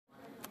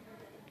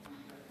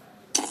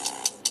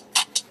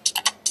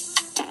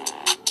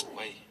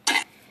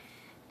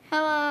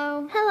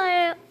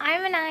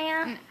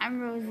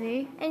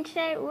Lily. And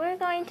today we're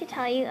going to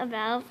tell you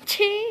about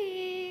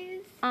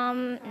Cheese.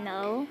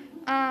 No.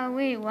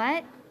 Wait,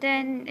 what?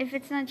 Then if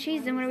it's not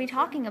cheese, then what are we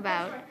talking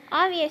about?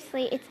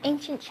 Obviously, it's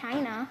ancient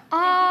China. Oh,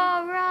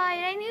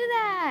 right, I knew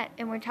that.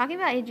 And we're talking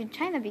about ancient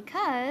China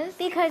because...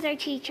 Because our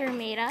teacher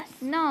made us.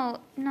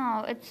 No,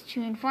 it's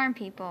to inform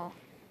people.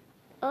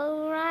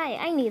 Oh, right,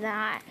 I knew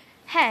that.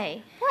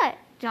 Hey, What?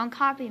 don't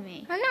copy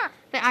me. I'm not.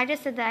 But I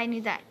just said that I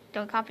knew that.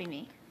 Don't copy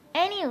me.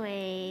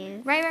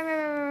 Anyways.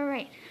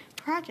 Right.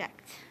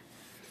 Project.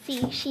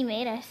 See, she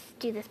made us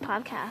do this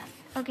podcast.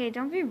 Okay,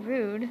 don't be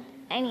rude.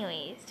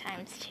 Anyways,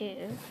 times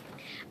 2.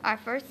 Our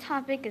first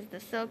topic is the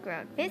Silk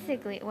Road.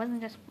 Basically, it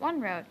wasn't just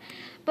one road,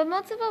 but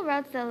multiple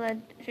roads that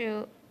led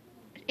through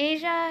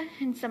Asia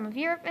and some of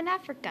Europe and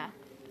Africa.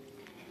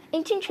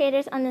 Ancient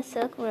traders on the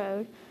Silk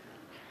Road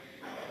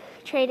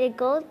traded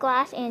gold,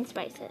 glass, and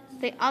spices.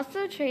 They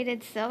also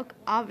traded silk,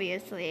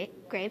 obviously,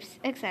 grapes,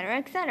 etc.,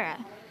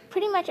 etc.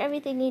 Pretty much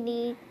everything you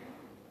need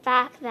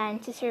back then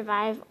to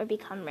survive or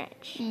become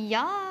rich.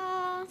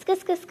 Yeah.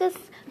 Skus.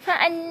 For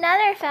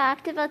another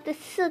fact about the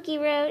Silky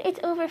Road, it's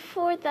over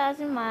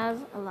 4,000 miles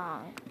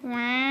long.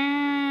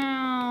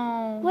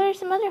 Wow. What are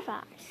some other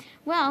facts?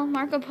 Well,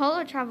 Marco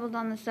Polo traveled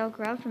on the Silk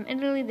Road from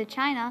Italy to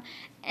China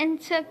and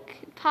took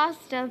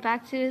pasta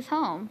back to his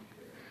home.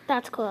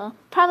 That's cool.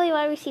 Probably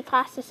why we see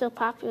pasta so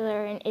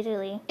popular in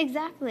Italy.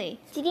 Exactly.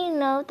 Did you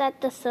know that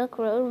the Silk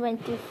Road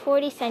went through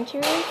 40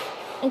 centuries,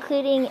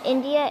 including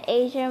India,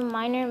 Asia,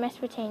 Minor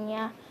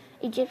Mesopotamia,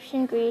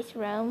 Egyptian, Greece,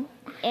 Rome,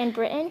 and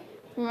Britain?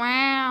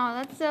 Wow,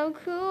 that's so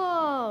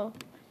cool.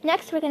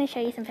 Next, we're going to show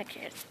you some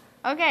pictures.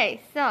 Okay,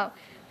 so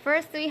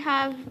first we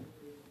have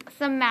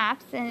some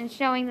maps and it's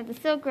showing that the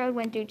Silk Road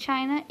went through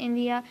China,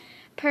 India,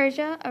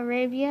 Persia,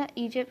 Arabia,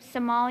 Egypt,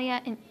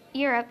 Somalia, and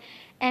Europe,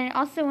 and it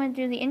also went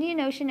through the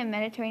Indian Ocean and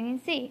Mediterranean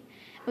Sea.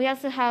 We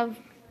also have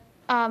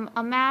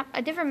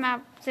a different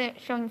map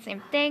showing the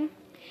same thing.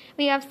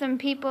 We have some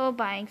people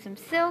buying some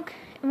silk,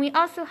 and we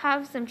also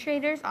have some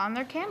traders on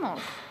their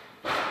camels.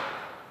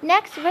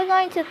 Next, we're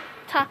going to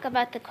talk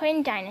about the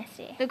Qin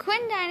Dynasty. The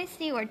Qin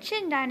Dynasty or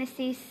Qin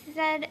Dynasty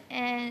said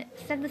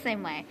the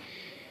same way,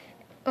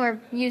 or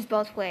used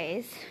both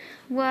ways,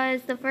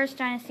 was the first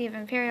dynasty of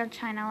Imperial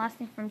China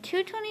lasting from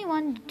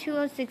 221 to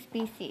 206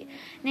 BC.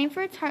 Named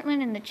for its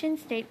heartland in the Qin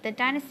state, the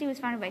dynasty was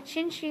founded by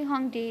Qin Shi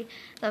Huangdi,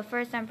 the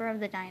first emperor of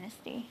the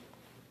dynasty.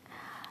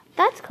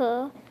 That's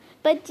cool.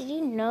 But did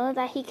you know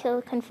that he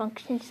killed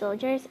Confucian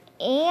soldiers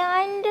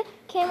and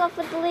came up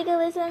with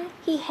legalism?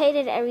 He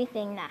hated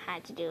everything that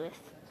had to do with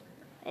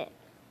it.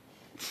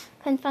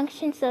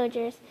 Confucian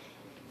soldiers,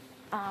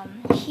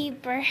 he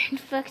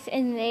burned books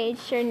and made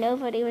sure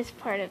nobody was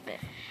part of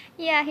it.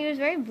 Yeah, he was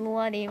very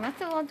bloody. Must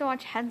have loved to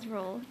watch heads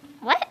roll.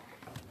 What?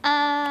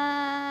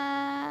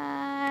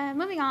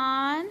 Moving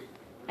on.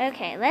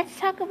 Okay, let's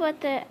talk about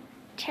the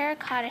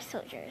terracotta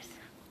soldiers.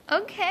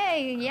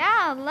 Okay,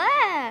 yeah,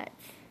 let's.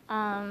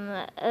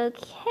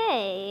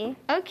 Okay.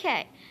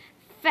 Okay,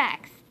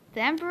 facts.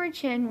 The Emperor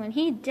Qin, when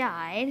he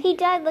died... He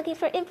died looking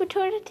for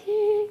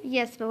immortality.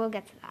 Yes, but we'll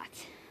get to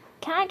that.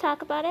 Can I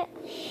talk about it?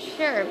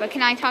 Sure, but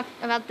can I talk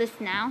about this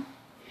now?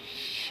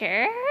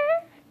 Sure.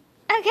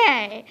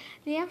 Okay,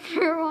 the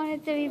Emperor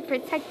wanted to be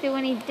protected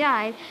when he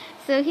died,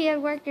 so he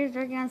had workers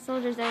working on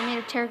soldiers that were made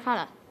of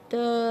terracotta.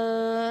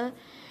 Duh.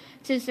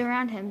 To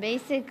surround him.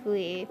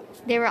 Basically,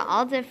 they were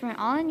all different,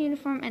 all in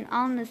uniform, and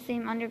all in the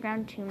same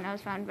underground tomb that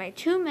was found by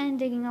 2 men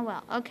digging a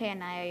well. Okay,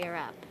 Anaya, you're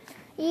up.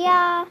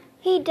 Yeah,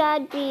 he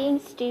died being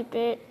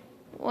stupid.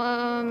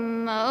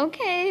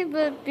 Okay,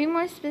 but be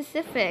more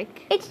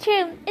specific. It's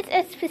true. It's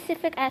as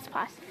specific as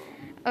possible.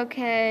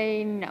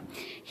 Okay, no.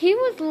 He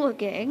was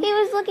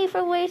looking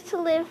for ways to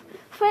live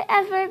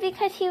forever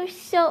because he was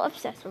so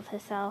obsessed with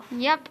himself.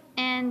 Yep,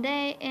 and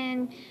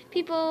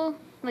people,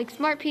 like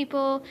smart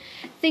people,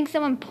 think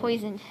someone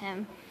poisoned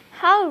him.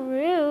 How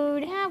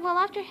rude. Yeah, well,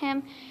 after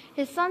him,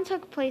 his son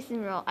took place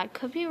in rule. I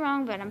could be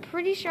wrong, but I'm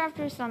pretty sure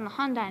after his son, the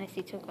Han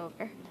Dynasty took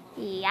over.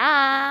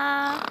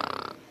 Yeah.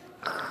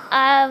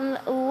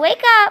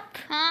 Wake up.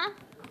 Huh?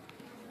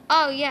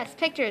 Oh, yes,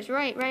 pictures.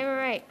 Right.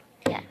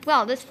 Yes.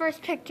 Well, this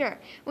first picture,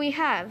 we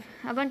have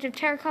a bunch of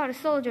terracotta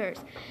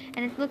soldiers,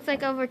 and it looks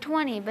like over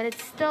 20, but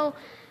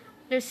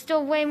there's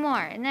still way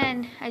more. And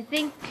then I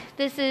think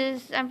this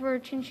is Emperor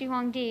Qin Shi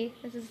Huangdi.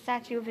 This is a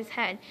statue of his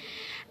head.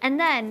 And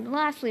then,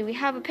 lastly, we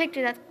have a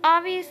picture that's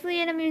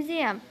obviously in a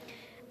museum.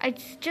 I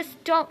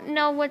just don't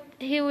know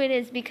who it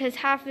is because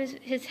half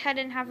his head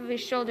and half of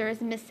his shoulder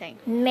is missing.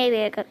 Maybe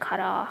it got cut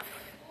off.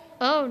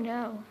 Oh,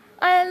 no.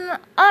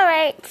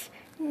 Alright.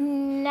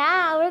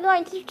 Now we're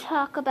going to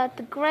talk about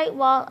the Great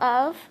Wall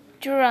of...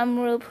 Drum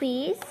roll,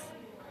 please.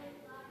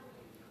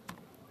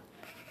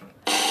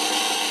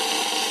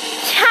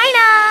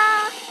 China!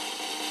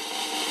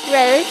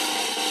 Rose.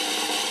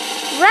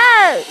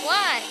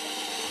 What?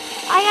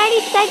 I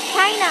already said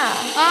China.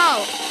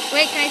 Oh,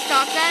 wait, can I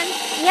stop then?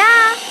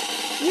 Yeah.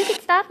 You can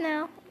stop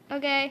now.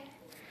 Okay.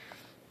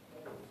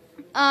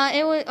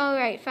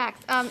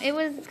 Facts. It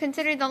was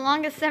considered the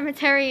longest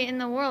cemetery in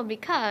the world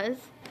because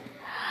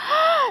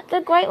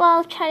The Great Wall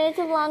of China is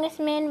the longest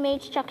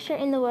man-made structure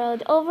in the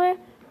world. Over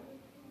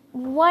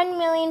 1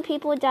 million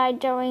people died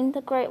during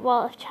the Great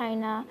Wall of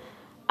China.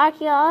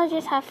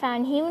 Archaeologists have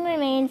found human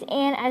remains,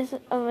 and as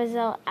a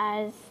result,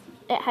 as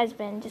it has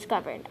been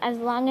discovered as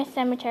the longest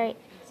cemetery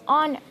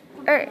on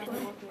Earth.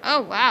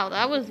 Oh, wow,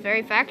 that was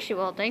very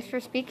factual. Thanks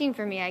for speaking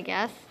for me, I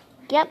guess.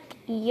 Yep,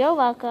 you're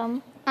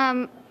welcome.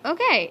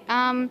 Okay,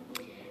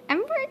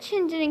 Emperor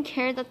Qin didn't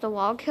care that the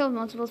wall killed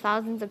multiple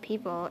thousands of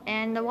people,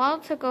 and the wall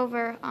took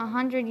over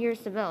 100 years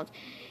to build.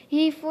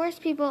 He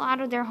forced people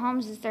out of their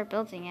homes to start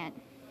building it.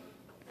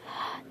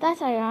 That's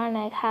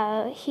ironic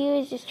how he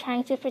was just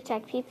trying to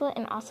protect people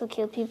and also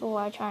kill people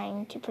while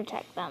trying to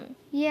protect them.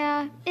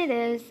 Yeah, it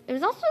is. It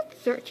was also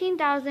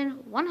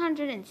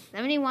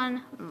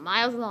 13,171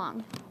 miles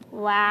long.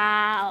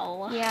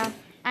 Wow. Yeah,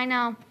 I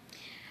know.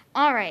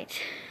 All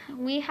right,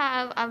 we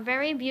have a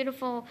very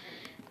beautiful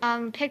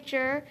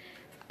picture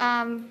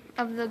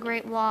of the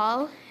Great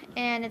Wall,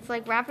 and it's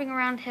like wrapping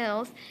around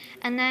hills.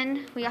 And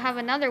then we have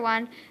another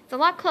one. It's a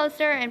lot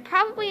closer and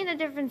probably in a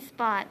different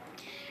spot.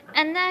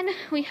 And then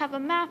we have a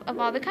map of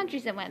all the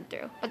countries it went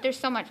through. But there's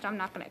so much, I'm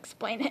not going to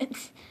explain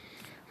it.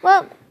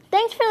 Well,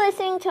 thanks for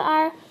listening to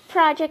our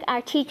project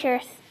our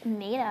teachers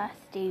made us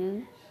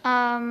do.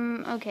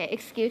 Okay,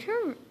 excuse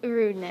her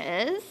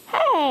rudeness.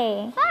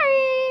 Hey.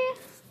 Sorry.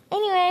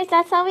 Anyways,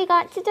 that's all we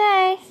got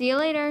today. See you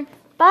later.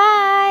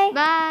 Bye.